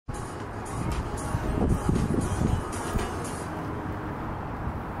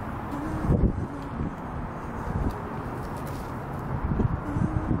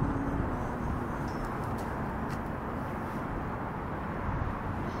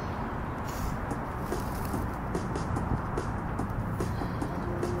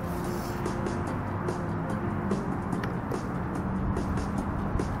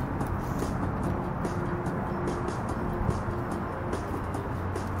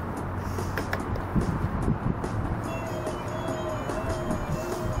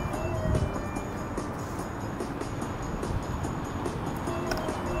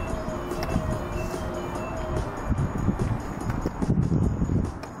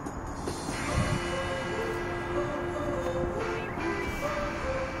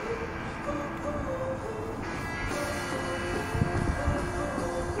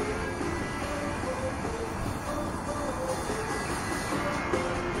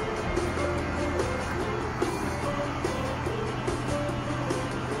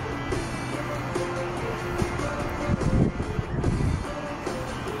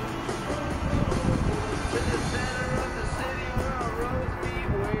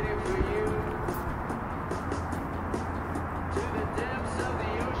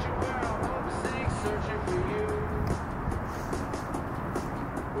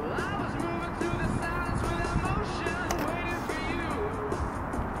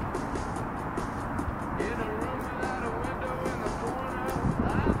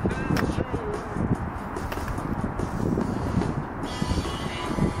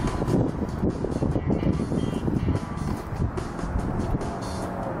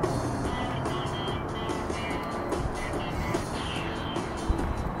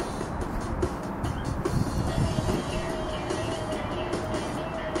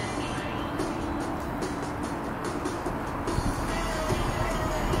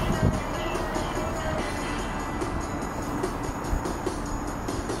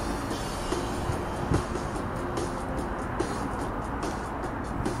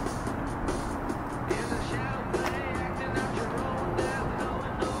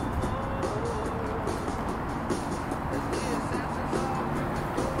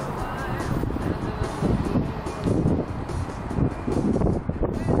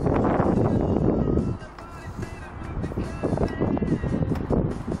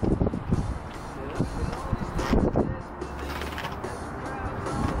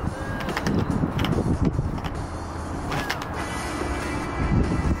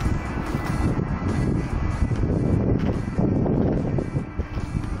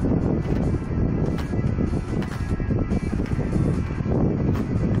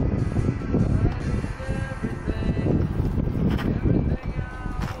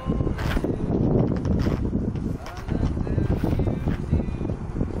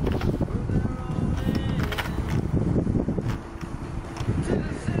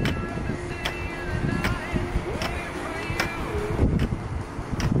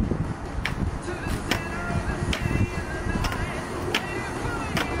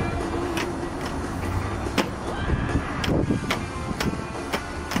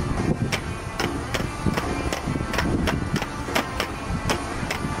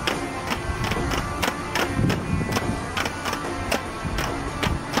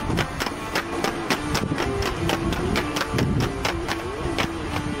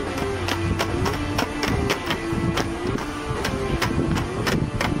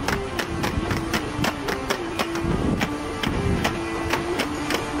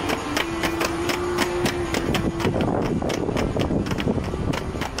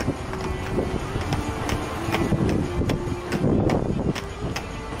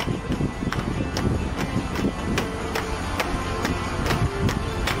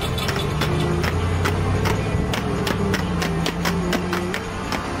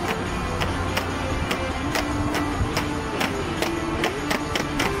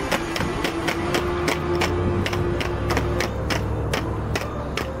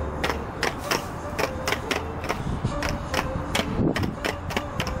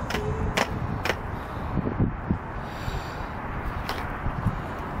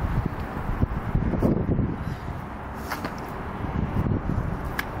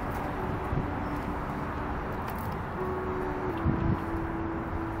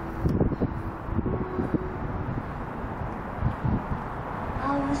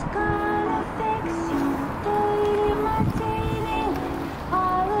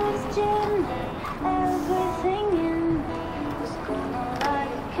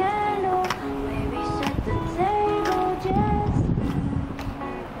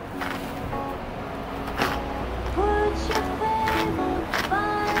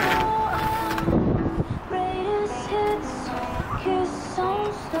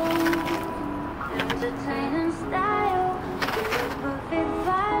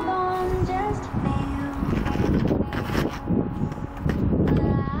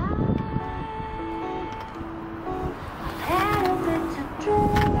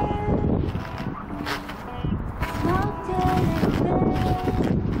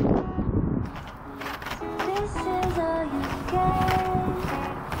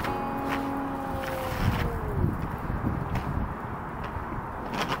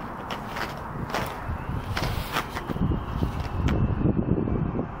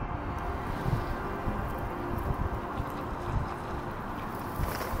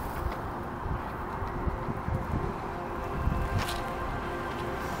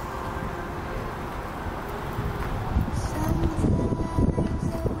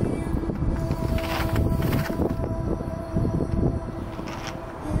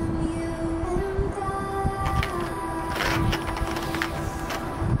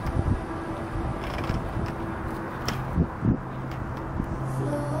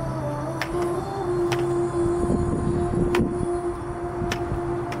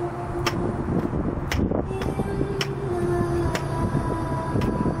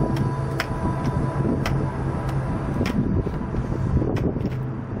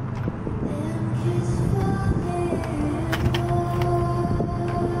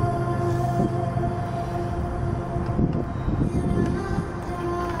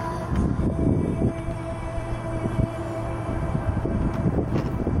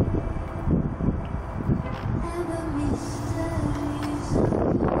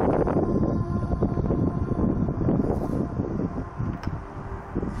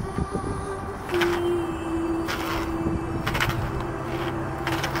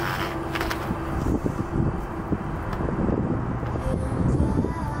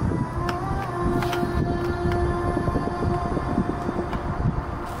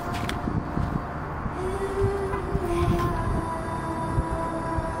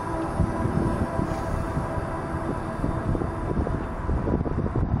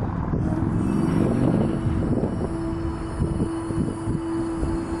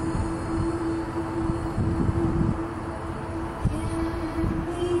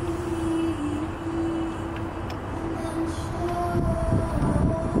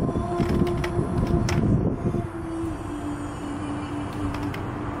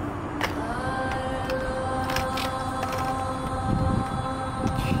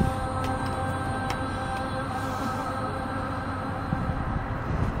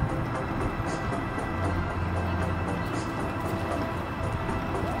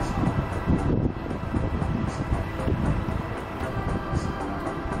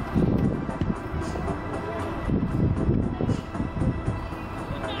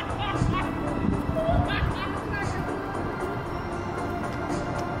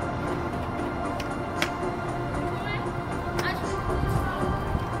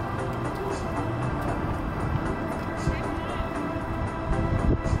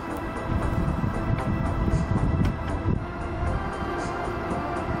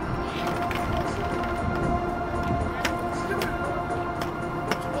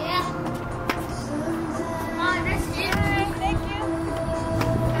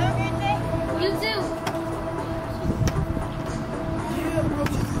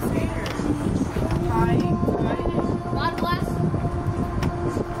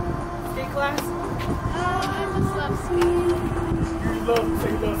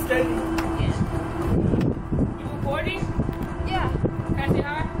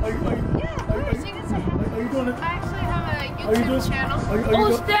to the channel.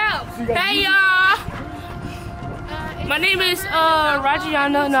 Oh snap! Hey y'all! My name is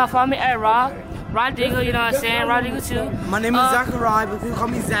Rajiana. No, follow me at Rod Digger, you know what I'm saying? Rod Digger too. My name is Zachariah, but people call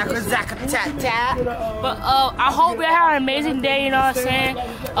me Zachary. Tat tat. But I hope you have an amazing day, you know what I'm saying?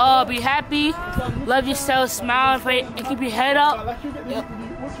 Be happy, love yourself, smile, and pray, and keep your head up.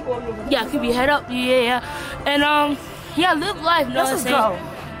 Yeah, keep your head up, yeah. And yeah, live life, you know what I'm saying?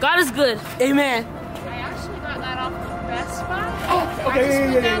 God is good. Amen. I actually got that off of Best Buy. Oh, okay, I just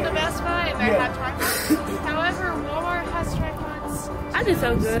went down to Best Buy and they had tripods. However, Walmart has tripods. I did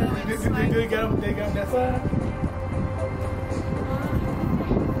so good. Did they get them that side?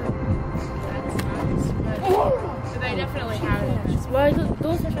 They definitely have it. Well,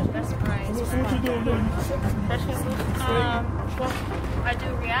 those are Best Buy. So what you doing? I do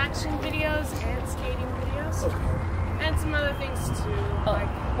reaction videos and skating videos. Okay. And some other things too. Like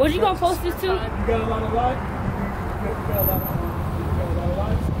what you gonna post this to? You got a lot of likes? You got a lot of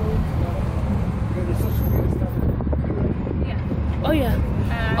likes? You got your social media stuff? Yeah. Oh yeah.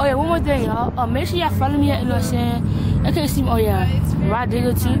 Oh yeah, one more thing, y'all. Make sure y'all follow me, you know what I'm saying? I can't see me. Oh yeah. Rod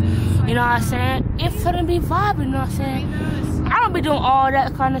Digger too. You know what I'm saying? It's gonna be vibing, you know what I'm saying? I don't be doing all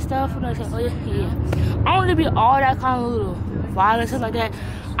that kind of stuff, you know what I'm saying? Oh yeah. I don't really be all that kind of little violence, stuff like that.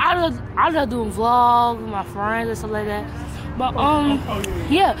 I love doing vlogs with my friends and stuff like that. But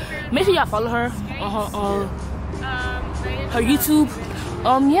yeah, make sure y'all follow her on her YouTube.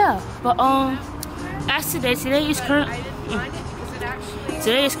 Yeah. But as today is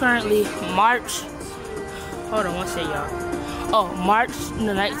currently March. Hold on one second, y'all. Oh, March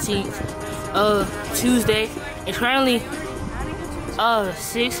the 19th, Tuesday. It's currently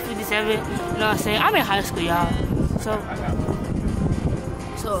 6:57. You know what I'm saying? I'm in high school, y'all.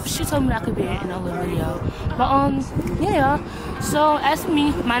 So she told me I could be in another video. But yeah. So as for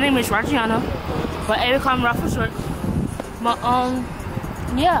me, my name is Rajiana, but every call me Rock for short. But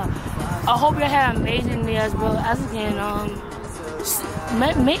yeah. I hope you had an amazing day as well. As again,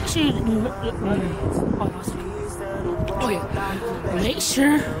 make sure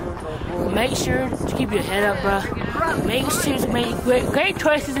make sure to keep your head up, bruh. Make sure to make great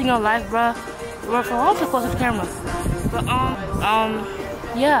choices in your life, bruh. For also close to the camera. But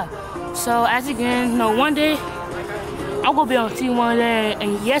yeah. So as again, one day I'm gonna be on TV one day,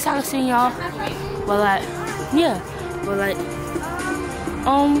 and yes, I can sing y'all. But like, yeah. But like,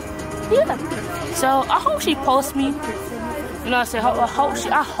 yeah. So I hope she posts me. You know what I'm saying?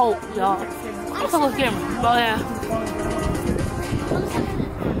 I hope y'all. I'm gonna look at the camera. But yeah.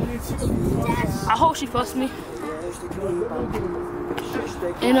 I hope she posts me.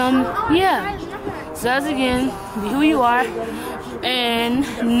 And yeah. So as again, be who you are and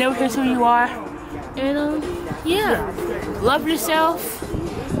never forget who you are. And yeah. Love yourself.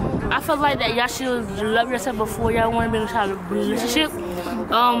 I feel like that y'all should love yourself before y'all want to be in a relationship.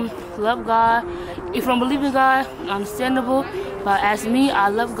 Love God. If you don't believe in God, understandable. But as me, I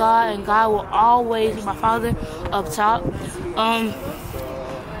love God, and God will always be my Father up top.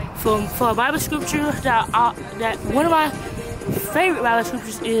 For a Bible scripture that one of my favorite Bible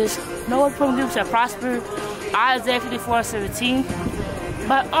scriptures is no one from you shall prosper, Isaiah 54:17.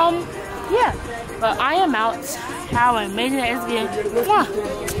 But yeah. But I am out. How amazing that is again.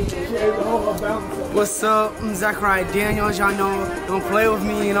 What's up? I'm Jasper Daniels. Y'all know, don't play with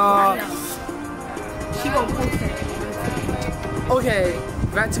me and all. She gonna post it. Okay,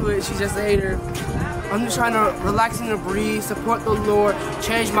 back to it. She's just a hater. I'm just trying to relax and breathe, support the Lord,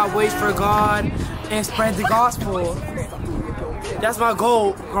 change my ways for God, and spread the gospel. That's my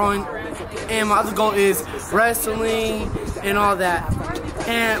goal growing. And my other goal is wrestling and all that.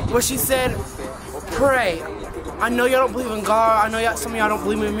 And what she said, pray. I know y'all don't believe in God. I know some of y'all don't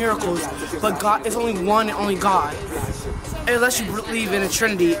believe in miracles. But God is only one and only God. Unless you believe in a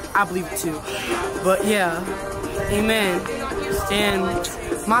Trinity, I believe it too. But yeah, amen. And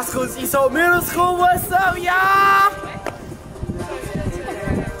my school is East Oak Middle School. What's up, y'all?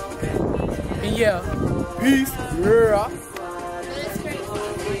 And yeah, peace. Yeah.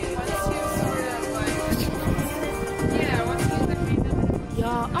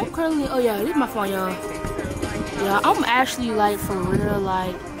 Y'all, I'm currently, oh yeah, this is my phone, y'all. Yeah, I'm actually like, for real,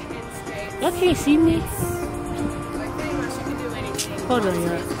 like, y'all can't see me? Hold on,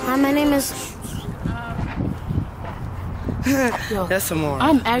 y'all. Hi, my name is... Yo, that's some more.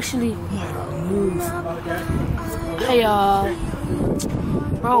 I'm actually, hey y'all.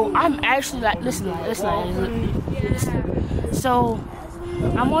 Bro, I'm actually like, listen. So,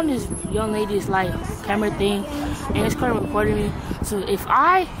 I'm on this young lady's like camera thing, and it's kind of recording me. So if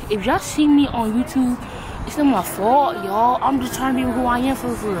y'all see me on YouTube, it's not my fault, y'all. I'm just trying to be who I am for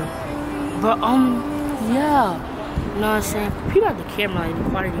real. But yeah, know what I'm saying? People have the camera like the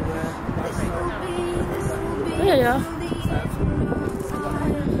quality, bro. But yeah, y'all.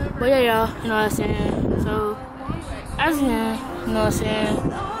 But yeah, y'all, you know what I'm saying? So, as you know what I'm saying?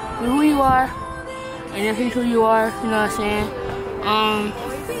 Be who you are, and if you're who you are, you know what I'm saying?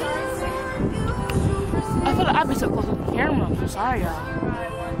 I feel like I'd be so close to the camera. I'm so sorry, y'all.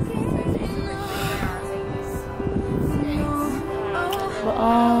 But,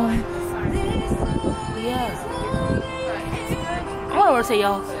 yeah. I want to say,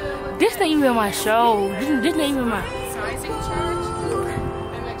 y'all, this ain't even my show. This ain't even my... Sizing chart,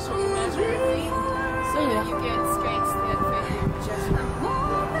 and make sure you measure everything. So you get straight to the fit your adjustment.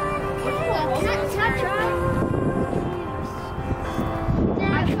 Can I try? I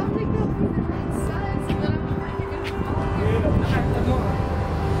don't think they'll be the right size, but I'm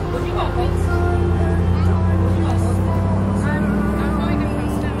Would you go both sides? I'm going to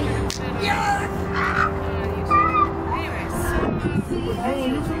post them here. Yeah!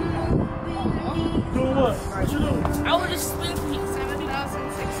 Anyways. Doing what? What you doing? I would just spend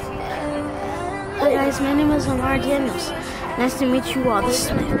 7,016. Hi guys, my name is Jasper Daniels. Nice to meet you all. This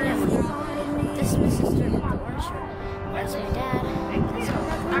is my family. This is my sister with the orange shirt. That's my dad.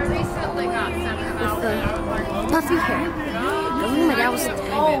 I recently got 7,000. Puffy hair. That was my dad was with the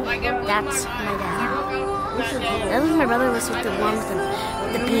That's my dad. That was my brother was with the one with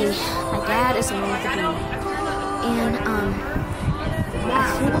the beanie. My dad is the one with the beanie. And I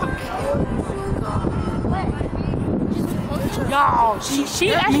think y'all,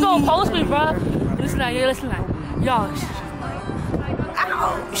 she actually gonna post me, bro. Listen, y'all.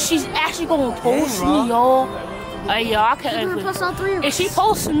 She's actually gonna post me, y'all. Hey, y'all, I can't. post all three of us. If she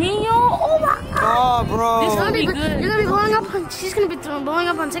posts me, y'all, oh my god. Oh, bro. This gonna be good. You're gonna be blowing up on. She's gonna be blowing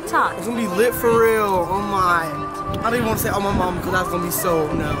up on TikTok. It's gonna be lit for real. Oh my. I don't even want to say oh my mom because that's gonna be so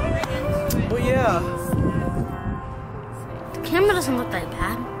no. But yeah. The camera doesn't look that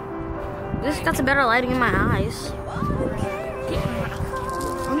bad. This got some better lighting in my eyes.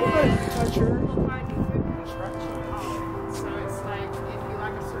 I'm gonna touch her. So it's like if you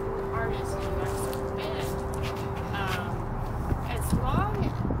like a certain artist, you like a certain band. As long,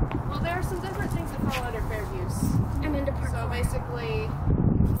 well, there are some different things that fall under fair use. I'm into parkour. So basically,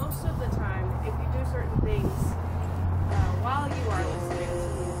 most of the time, if you do certain things while you are listening to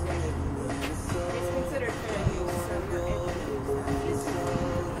music, it's considered fair use. So you're able to use that easily.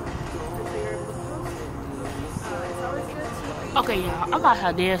 So you're able to post it. It's always good to. Okay, y'all, I got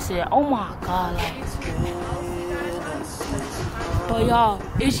her there said, oh my god, like. But y'all,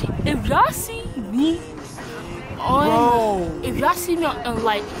 if y'all see me on, if y'all see me on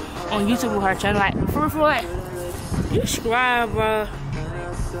like on YouTube with her channel, like for like, you subscribe, bro.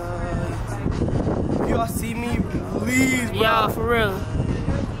 If y'all see me, please, bro. Yeah, for real.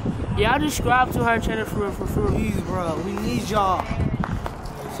 Y'all just subscribe to her channel for real. Please, bro. We need y'all.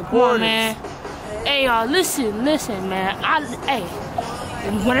 Come Support on, man. Hey, y'all, listen, man.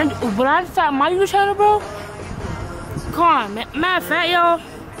 When I start my YouTube channel, bro, come on, man. Matter of fact, y'all,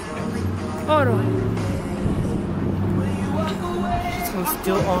 hold on. She's gonna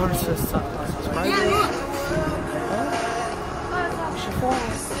steal all her subscribers.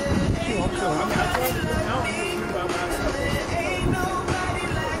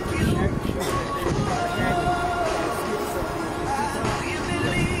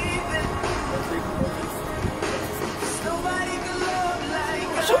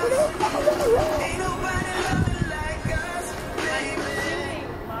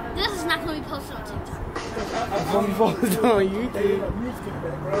 This is not going to be posted on TikTok. It's gonna be posted on YouTube.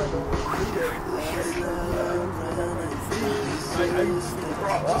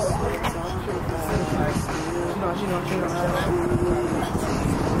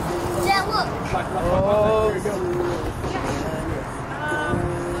 Dad, look.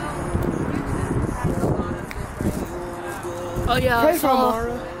 Oh yeah, so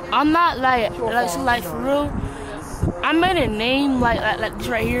I'm not like for real. I made a name like this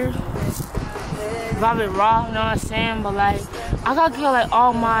right here, Bobby Raw. You know what I'm saying? But like, I gotta get like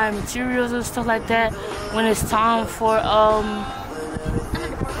all my materials and stuff like that when it's time for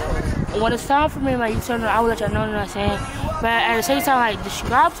me my YouTube. I will let y'all know. You know what I'm saying? But at the same time, like,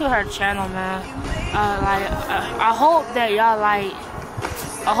 subscribe to her channel, man. I hope that y'all like.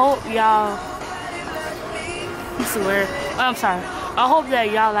 I hope y'all. What's the word? I'm sorry. I hope that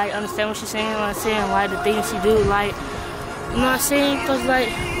y'all like understand what she's saying. You know what I'm saying? Like the things she do, like, you know what I'm saying? Cause like,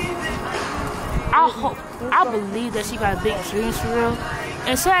 I believe that she got big dreams for real.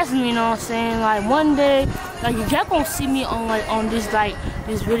 And so that's me, you know what I'm saying? Like one day, like y'all gonna see me on this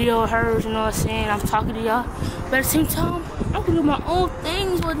video of hers, you know what I'm saying? I'm talking to y'all, but at the same time, I'm gonna do my own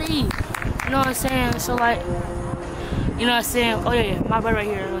things with these. You know what I'm saying? So like, You know what I'm saying? Oh yeah, my brother right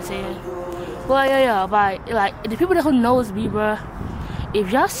here. You know what I'm saying? Well, yeah, but like the people that who knows me, bro.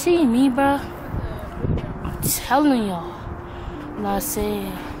 If y'all see me, bro, I'm telling y'all. You know what I'm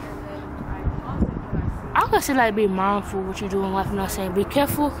saying? I gotta say, like, be mindful what you do in life. You know what I'm saying? Be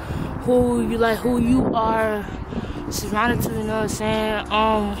careful who you are surrounded to. You know what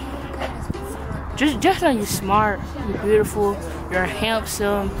I'm saying? Just like you're smart, you're beautiful, you're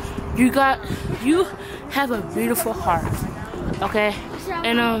handsome. You have a beautiful heart. Okay,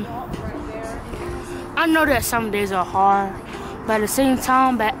 and I know that some days are hard, but at the same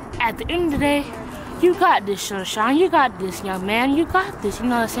time, but at the end of the day, you got this, sunshine. You got this, young man. You got this. You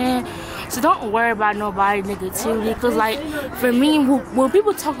know what I'm saying? So don't worry about nobody negativity. Cause like for me, when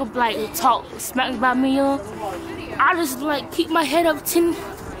people talk smack about me, I just like keep my head up,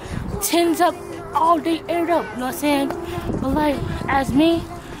 tens up all day, aired up. You know what I'm saying? But like as me,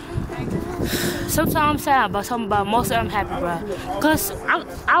 sometimes I'm sad, but most of it I'm happy, bro. Cause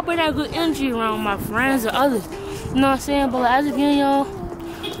I bring that good energy around my friends and others. You know what I'm saying? But like, as again, y'all,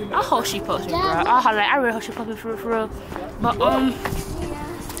 I hope she posts me, bro. I really hope she posts me for real. But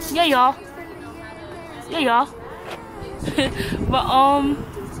yeah, y'all. Yeah, y'all. But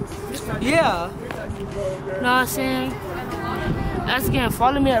yeah. You know what I'm saying? As again,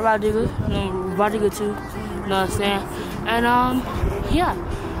 follow me at while.The. while.The too. You know what I'm saying? And yeah.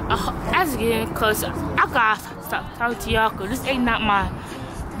 As again, cause I gotta stop talking to y'all, cause this not my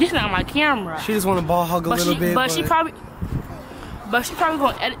camera. She just want to ball hug a little bit. But she probably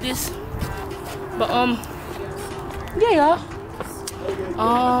gonna edit this. But yeah, y'all.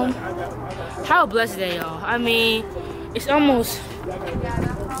 Have a blessed day, y'all. I mean, it's almost,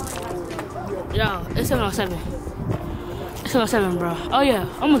 yo, it's 7:07. It's 7:07, bro. Oh yeah,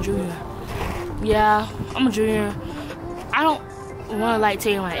 I'm a junior. Yeah, I'm a junior. I don't want to like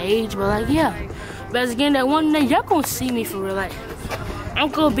tell you my age, but like yeah. But again, that one day y'all gonna see me for real. Like I'm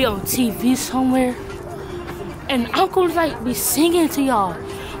gonna be on TV somewhere, and I'm gonna like be singing to y'all,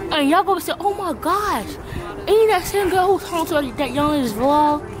 and y'all gonna say, "Oh my gosh, ain't that same girl who's home to that young in this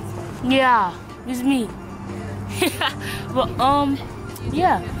vlog?" Yeah, it's me. But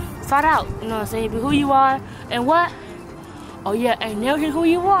yeah, find out. You know what I'm saying? Be who you are and what. Oh yeah, and never who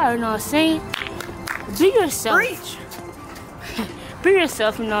you are. You know what I'm saying? Be yourself. Preach. Be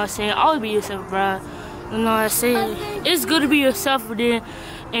yourself, you know what I'm saying? Always be yourself, bro. You know what I'm saying? It's good to be yourself,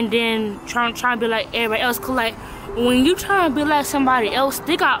 and then trying to be like everybody else. Cause like when you try to be like somebody else,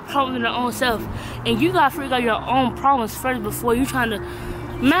 they got problems in their own self, and you gotta figure out your own problems first before you trying to.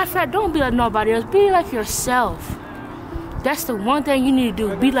 Matter of fact, don't be like nobody else. Be like yourself. That's the one thing you need to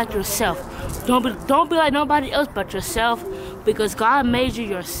do. Be like yourself. Don't be like nobody else but yourself. Because God made you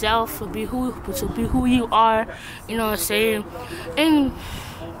yourself to be who you are, you know what I'm saying? And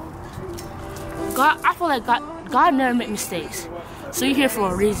God, I feel like God never make mistakes. So you're here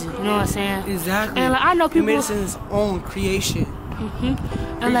for a reason, you know what I'm saying? Exactly. And like I know people He made us in His own creation.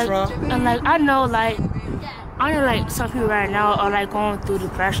 And like I know like some people right now are like going through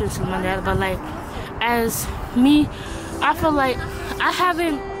depression and something like that. But like as me, I feel like I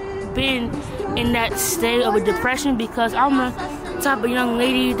haven't been in that state of a depression because I'm a type of young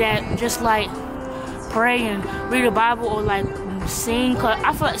lady that just like pray and read the Bible or like sing. Cause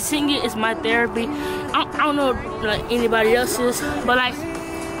I feel like singing is my therapy. I don't know like anybody else's, but like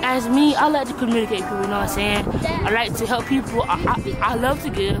as me, I like to communicate with people. You know what I'm saying? I like to help people. I love to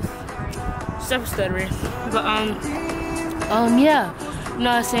give. Stop stuttering. But yeah. You know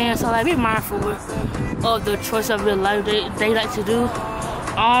what I'm saying? So like be mindful of the choice of your life they like to do.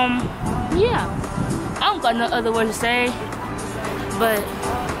 Yeah, I don't got no other word to say, but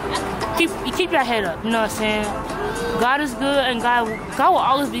keep your head up, you know what I'm saying? God is good, and God will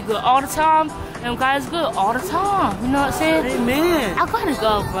always be good all the time, and God is good all the time, you know what I'm saying? Amen. I gotta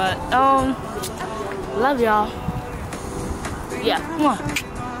go, but, love y'all. Yeah, come on.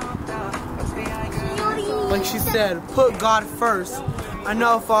 Like she said, put God first. I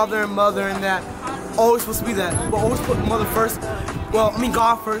know father and mother and that always supposed to be that, but always put mother first. Well, I mean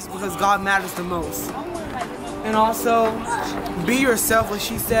God first because God matters the most. And also, be yourself, like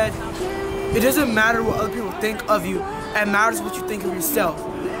she said. It doesn't matter what other people think of you. It matters what you think of yourself.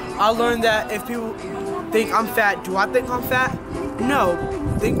 I learned that if people think I'm fat, do I think I'm fat? No.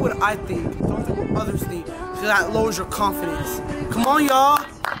 Think what I think. Don't think what others think. Because that lowers your confidence. Come on, y'all.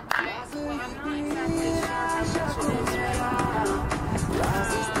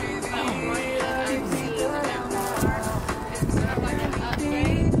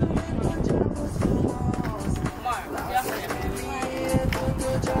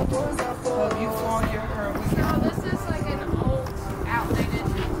 So this is like an old, outdated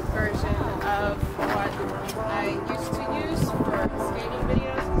version of what I used to use.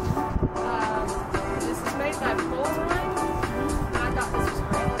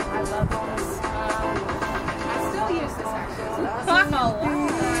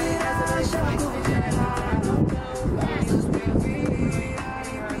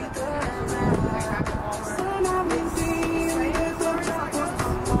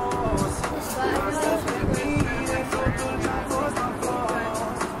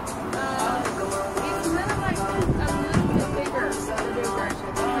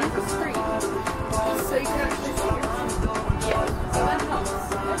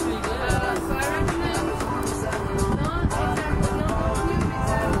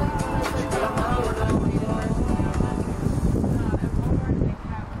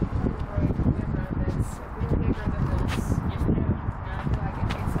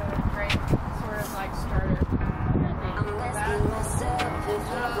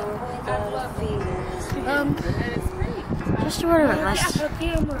 Just a word of advice.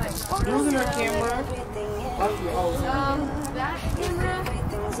 Using her camera. That camera,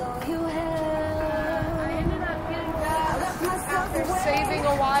 I ended up getting that after saving a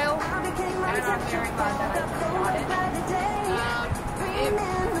while, and I'm very glad that I got it. It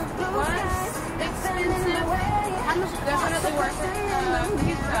was expensive. How much? Definitely worth it.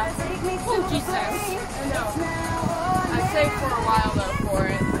 Oh, Jesus. No. I saved for a while, though, for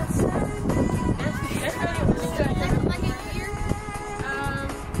it.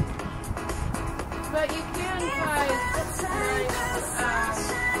 But you can find nice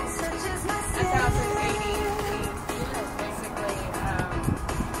 1080 basically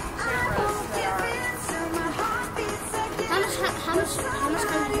cameras that are. How much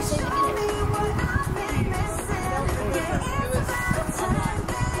time did you save to get it?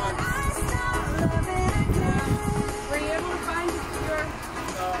 Were you able to find your?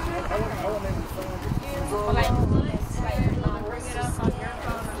 Bring it up on your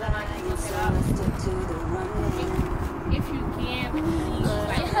phone and then I can look it up. If you can,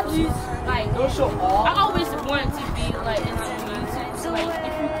 please, like, I always wanted to be like in YouTube. So like,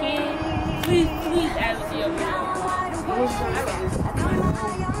 if you can, please add it to your video.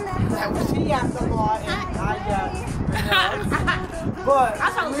 She got a lot and I got but I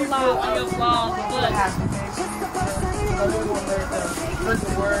talk a lot on your vlog, but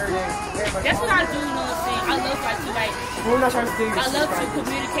that's what I do, you know what I'm saying? I love like we're not trying to do I love to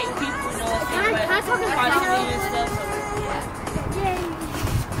communicate with people, you know what I'm saying? Can I talk about and that? stuff.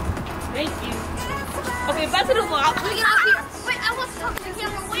 Thank you. Okay, back to the vlog. Let me get off here. Wait, I want to talk to the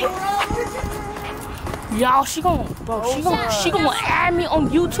camera. Wait. Y'all, she gonna add me on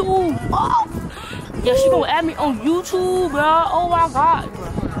YouTube. Oh. Yeah, she gonna add me on YouTube, bro. Oh my God.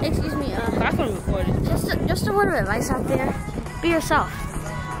 Excuse me. I can record it. Just a word of advice out there. Be yourself.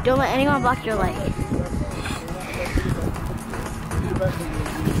 Don't let anyone block your light.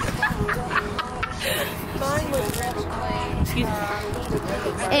 Excuse me.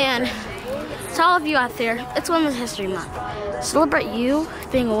 And to all of you out there, it's Women's History Month. Celebrate you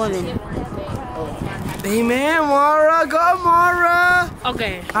being a woman. Amen, Mara. Go, Mara.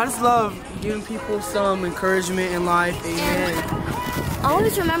 Okay. I just love giving people some encouragement in life. Amen.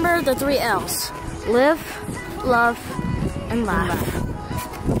 Always remember the 3 L's. Live, love, and laugh.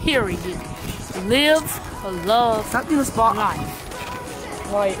 Period. Live, love, Something to spot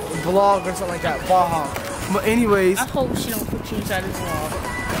life. like vlog or something like that. Baha. But anyways, I hope she don't put you inside this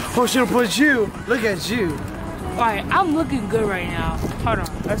vlog. oh, she don't put you. Look at you. Alright, I'm looking good right now. Hold on.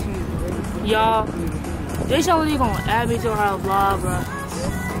 That's me. Y'all, they only gonna add me to her vlog, bro.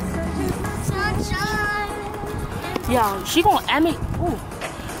 Y'all, she gonna add me. Ooh.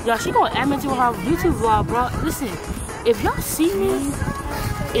 Y'all, she gonna add me to her YouTube vlog, bro. Listen, if y'all see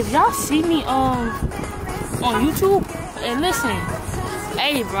me on YouTube, and listen,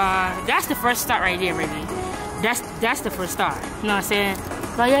 hey, bro, that's the first start right there, baby. That's the first start. You know what I'm saying?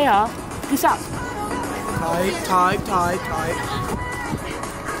 But yeah, y'all, peace out. Type.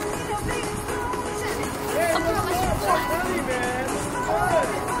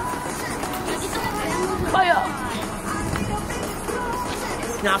 Bye, y'all.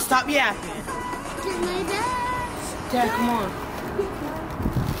 Now stop yapping. Dad, come on.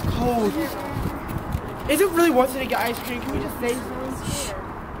 Cold. Is it really worth it to get ice cream? Can we just say something?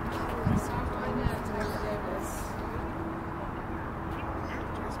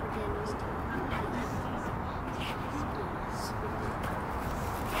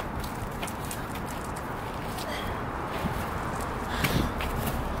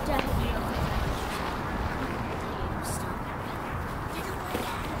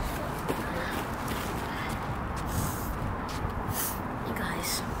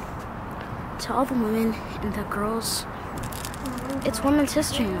 To all the women and the girls, it's Women's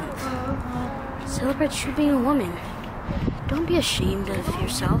History Month. Celebrate you being a woman. Don't be ashamed of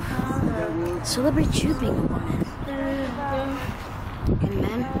yourself. Celebrate you being a woman. And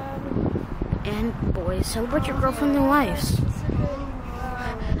men and boys, celebrate your girlfriend and wives.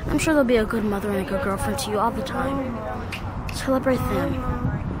 I'm sure they'll be a good mother and a good girlfriend to you all the time. Celebrate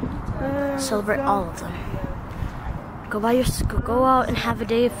them. Celebrate all of them. Go out and have a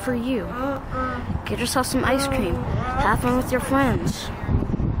day for you. Get yourself some ice cream. Have fun with your friends.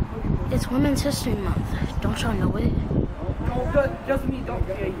 It's Women's History Month. Don't y'all know it? Just me, don't.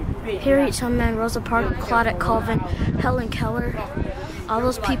 Harriet Tubman, Rosa Parks, Claudette Colvin, Helen Keller, all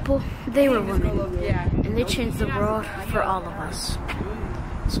those people, they were women. And they changed the world for all of us.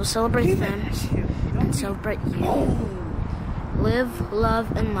 So celebrate them and celebrate you. Live, love,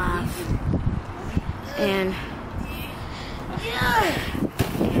 and laugh. And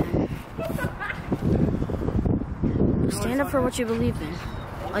stand up for what you believe in.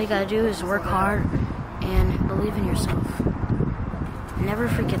 All you gotta do is work hard and believe in yourself. Never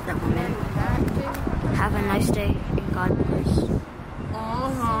forget that, woman. Have a nice day and God bless.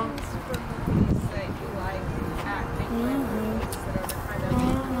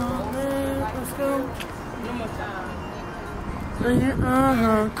 Let's go.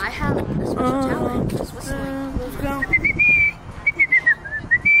 I have a special talent, just whistling. Let's go.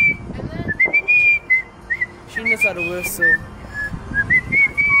 She knows how to whistle.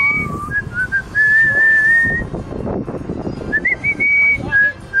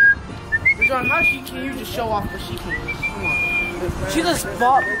 John, how can you just show off what she can? Come on. She's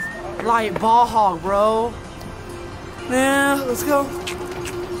a ball hog, bro. Yeah, let's go.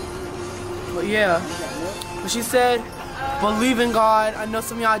 But yeah, but she said, believe in God. I know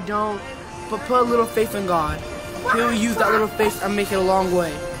some of y'all don't, but put a little faith in God. He'll use that little faith and make it a long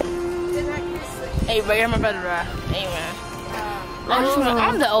way. Hey, bro, you're my brother, right? Hey, man.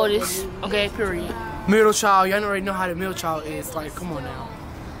 I'm the oldest. Okay, period. Middle child. Y'all already know how the middle child is. Like, come on now.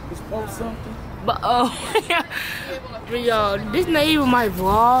 Just post something. But but y'all, this not even my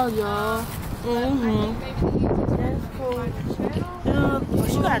vlog, y'all. That's cool. But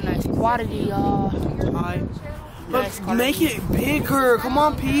she got a nice quality, y'all. Alright. But make it bigger. Come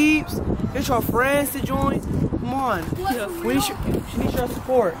on, peeps. Get your friends to join. Come on. We need your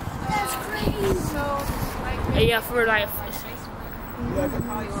support. That's crazy. Hey, yeah, for like. Yeah, I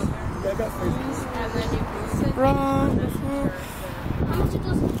got Facebook. And then you can send Run. How much of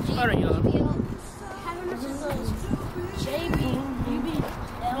those Hold on, y'all. how much of those JBL?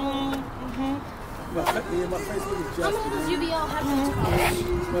 My Facebook is How much Jasper. of those UBL have those?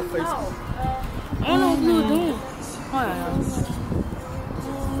 My Facebook. I don't know what you were doing. Hold on,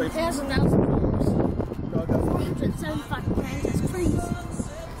 y'all. It has 1,000 followers. Y'all got Facebook. 175 friends. That's crazy.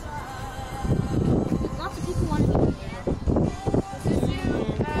 Lots of people want to be there.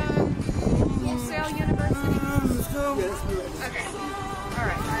 Sale University. Yeah, that's me right now. Okay.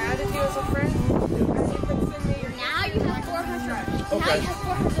 Alright, I added you as a friend. And you can send me your Now you have 400. Now Okay. you have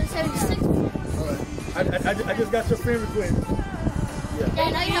 476. Alright. I just got your friend request. Yeah,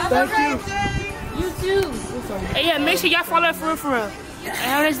 now you have Thank you. You too. Hey, yeah, make sure y'all follow her for real. And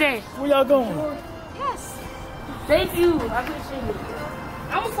have a nice day. Where y'all going? Yes. Thank you. I appreciate it.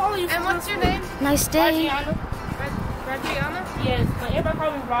 I'm gonna follow you. And what's your name? Nice day. Adriana. Radriana? Yes, but everybody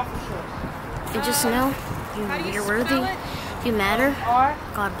call me Ross for short. And just know, How do you you're spell worthy. it? You matter. R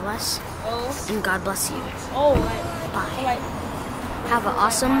God bless. O And God bless you. O Bye. like Have an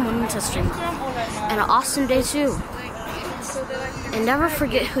awesome Women's History Month. And an awesome day too. And never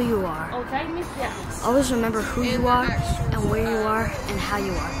forget who you are. oh, tag me. Yeah. Always remember who you are and where you are and how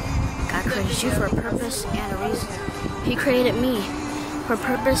you are. God created you for a purpose and a reason. He created me for a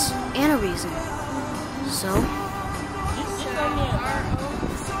purpose and a reason. So,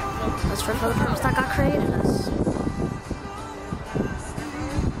 let's fulfill the purpose that God created us.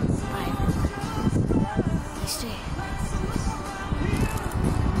 Bye. Nice day.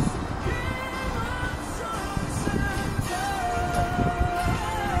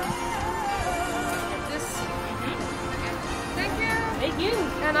 Thank you.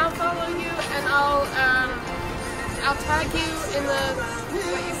 And I'll follow you, and I'll tag you in the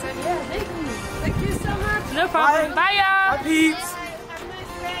what you said. Yeah, thank you. Thank you so much. No problem. Bye, y'all. Bye, peeps. Have a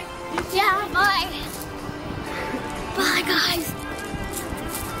nice day. Yeah, bye. Bye, guys.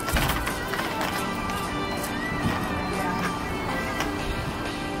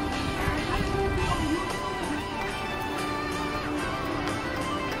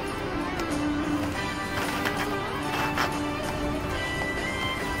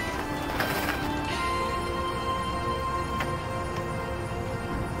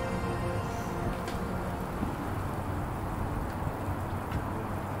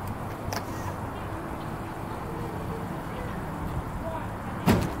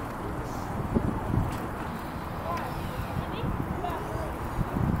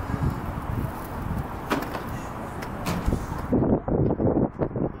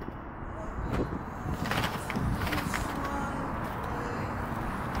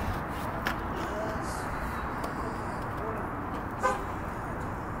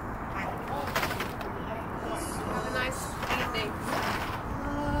 Have a nice evening.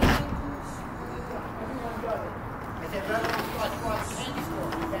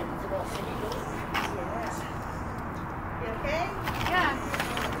 Yeah.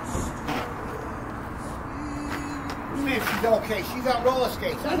 She's okay. She's on roller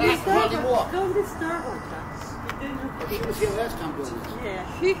skates. I'm not really walk. Don't disturb her. She was here last time doing this. Yeah.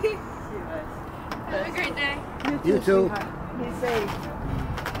 Have a great day. You too. Be safe.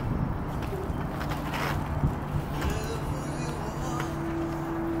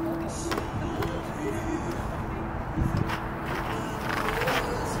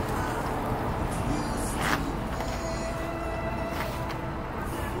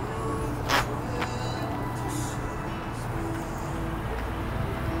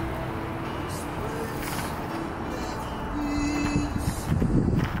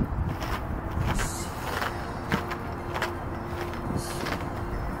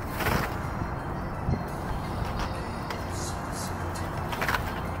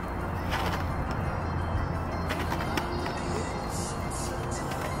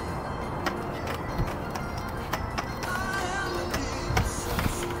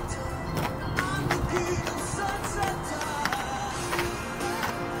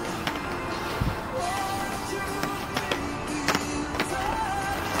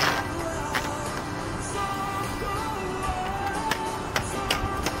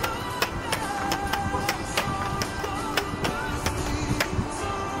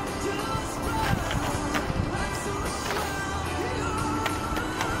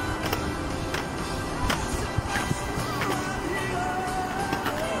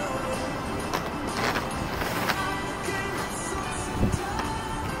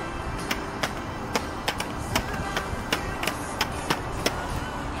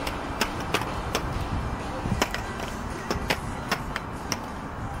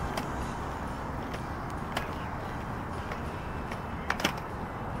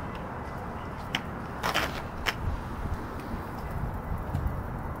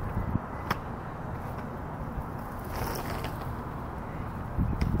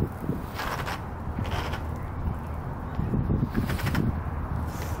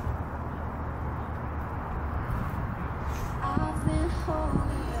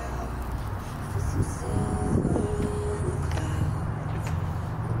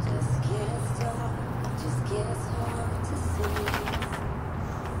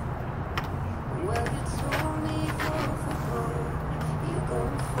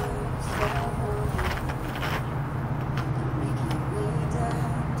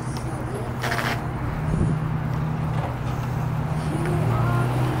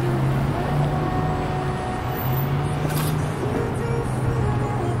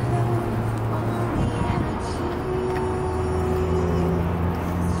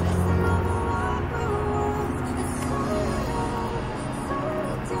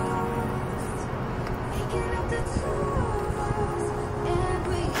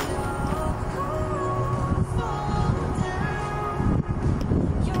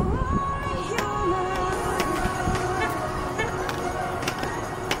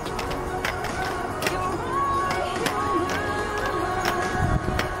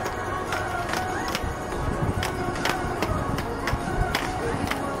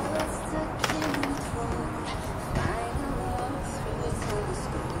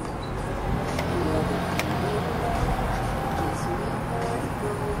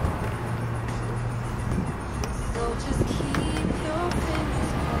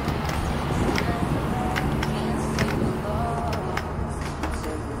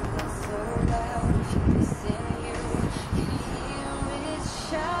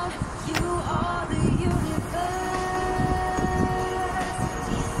 You are